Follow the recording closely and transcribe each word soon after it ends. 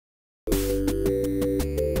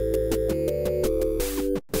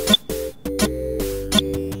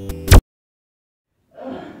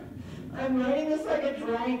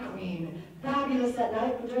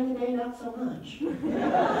during the day, not so much. You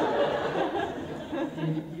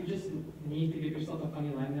just need to give yourself a funny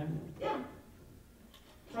line there? Yeah.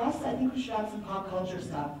 Plus, I think we should have some pop culture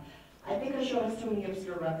stuff. I think our show has too many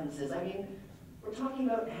obscure references. I mean, we're talking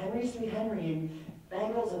about Henry Sweet Henry and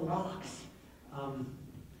bagels and rocks.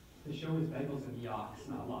 The show is bagels and yocks,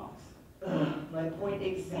 not locks. My point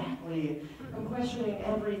exactly. I'm questioning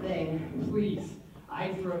everything. Please,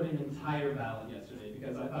 I wrote an entire ballad yesterday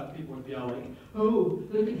because I thought people would be all like, oh,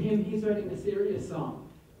 look at him, he's writing a serious song.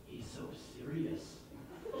 He's so serious.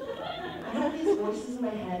 I have these voices in my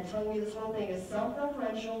head telling me this whole thing is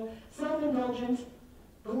self-referential, self-indulgent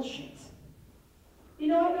bullshit. You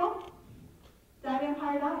know what, y'all? That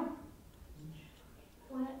vampire died.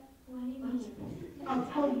 What do you mean? I'll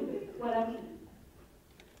tell you what I mean.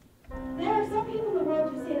 There are some people in the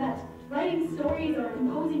world who say that writing stories or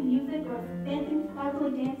composing music or dancing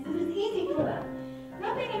sparkly dances is easy for them.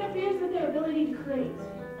 Nothing interferes with their ability to create.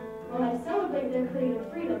 While I celebrate their creative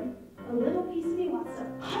freedom, a little piece of me wants to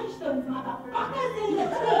punch those motherfuckers in the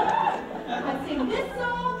teeth. I sing this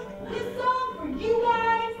song for you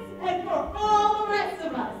guys, and for all the rest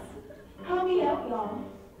of us. Help me out, y'all.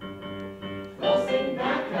 Well, sing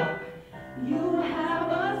back up. You have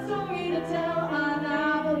a story to tell, a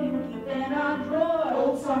novel you keep in a drawer.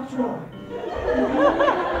 Old sock drawer.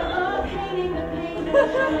 Painting the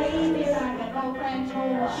painters, lazy like an old French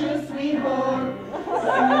whore. Je suis whore. You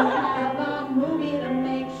have a movie to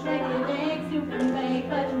make, shrinky things you can make,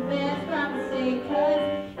 but you best not mistake, 'cause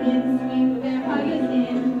in Sweet Vampires,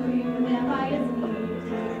 vampires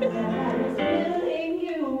filling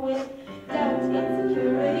you with doubt,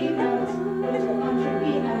 insecurity, doubt, but you want to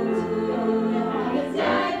be out. Vampires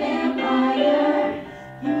die, vampire.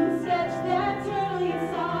 You sketch that turtle you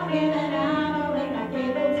saw in an alley like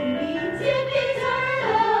cable TV. Tippy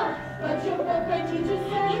turtle, but your boyfriend teacher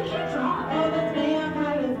said you can't draw. Oh, the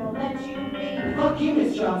vampires won't let you be. Fuck you,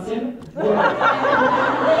 Miss Johnson. I'm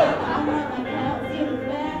not like hell, see the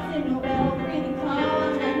bats in your bell, breathing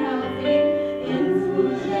calm and healthy. In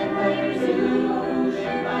swoosh vampires,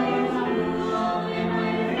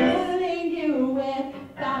 filling you with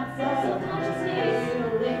thoughts of subconsciousness,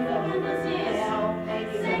 feelings of homelessness,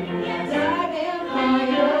 second-guess, die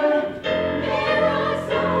vampire. There are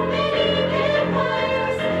so many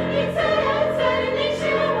vampires inside, outside, and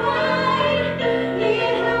nationwide.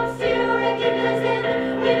 It helps to recognize them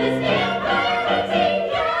with this vampire hunting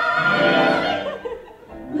guide.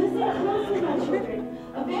 Listen closely, my children.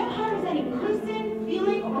 A vampire is any person,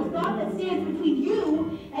 feeling, or thought that stands between you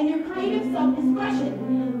and your creative self-expression,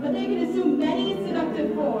 but they can assume many seductive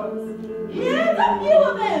forms. Here's a few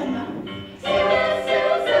of them.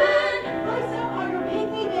 Susan! First up are your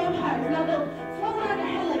pygmy vampires. Now they'll swirl around your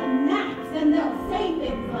head like gnats, and they'll say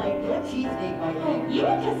things like, What cheesesteak, my thing? you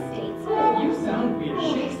went to state school. You sound weird.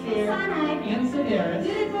 Shakespeare. Sonai And Sedaris.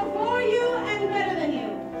 did it before you and better than you.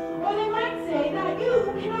 Or they might say that you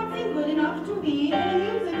cannot sing good enough to be in a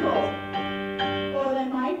musical. Or they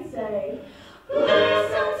might say, we're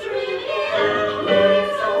so thrilling, we're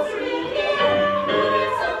so thrilling,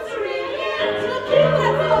 we're so thrilling. So keep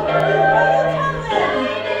that up, what you tell them?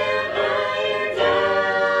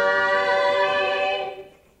 Die.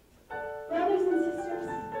 Brothers and sisters,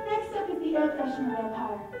 next up is the air freshener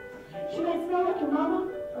vampire. She might smell like your mama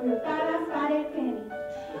or your fat-ass fat Aunt Fanny.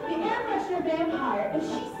 The air freshener vampire, if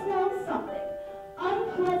she smells something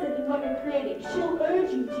unpleasant in what you're creating, she'll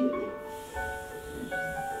urge you to.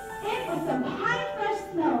 It was some high fresh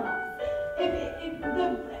smell. If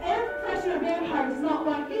the air freshener vampire does not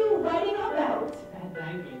want you writing about, Bad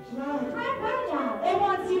language. it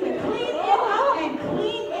wants you to clean it up and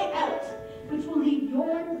clean it out, which will leave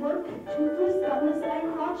your work toothless, gutless,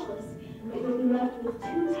 and crotchless. But you'll be left with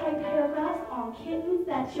 2 tight paragraphs on kittens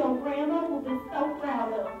that your grandma will be so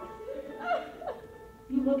proud of.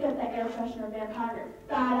 You look at that air freshener vampire,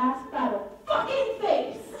 fat-ass, fat fucking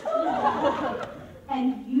face,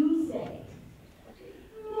 and you say,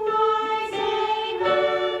 "My say,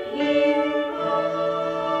 look here,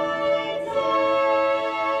 my say."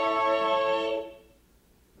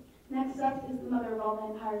 Next up is the mother of all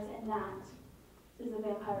vampires, and that is the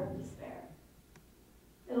vampire of despair.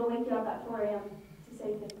 It'll wake you up at 4 a.m. to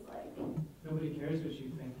say things like, Nobody cares what you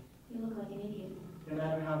think. "You look like an idiot." No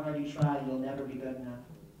matter how hard you try, you'll never be good enough.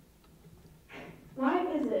 Why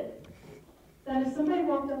is it that if somebody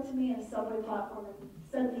walked up to me in a subway platform and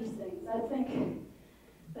said these things, I'd think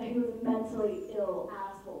that he was a mentally ill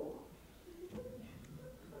asshole?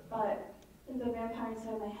 But if the vampire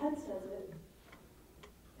inside my head says it,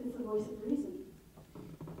 it's the voice of reason.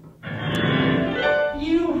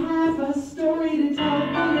 You have a story to tell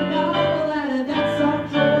me about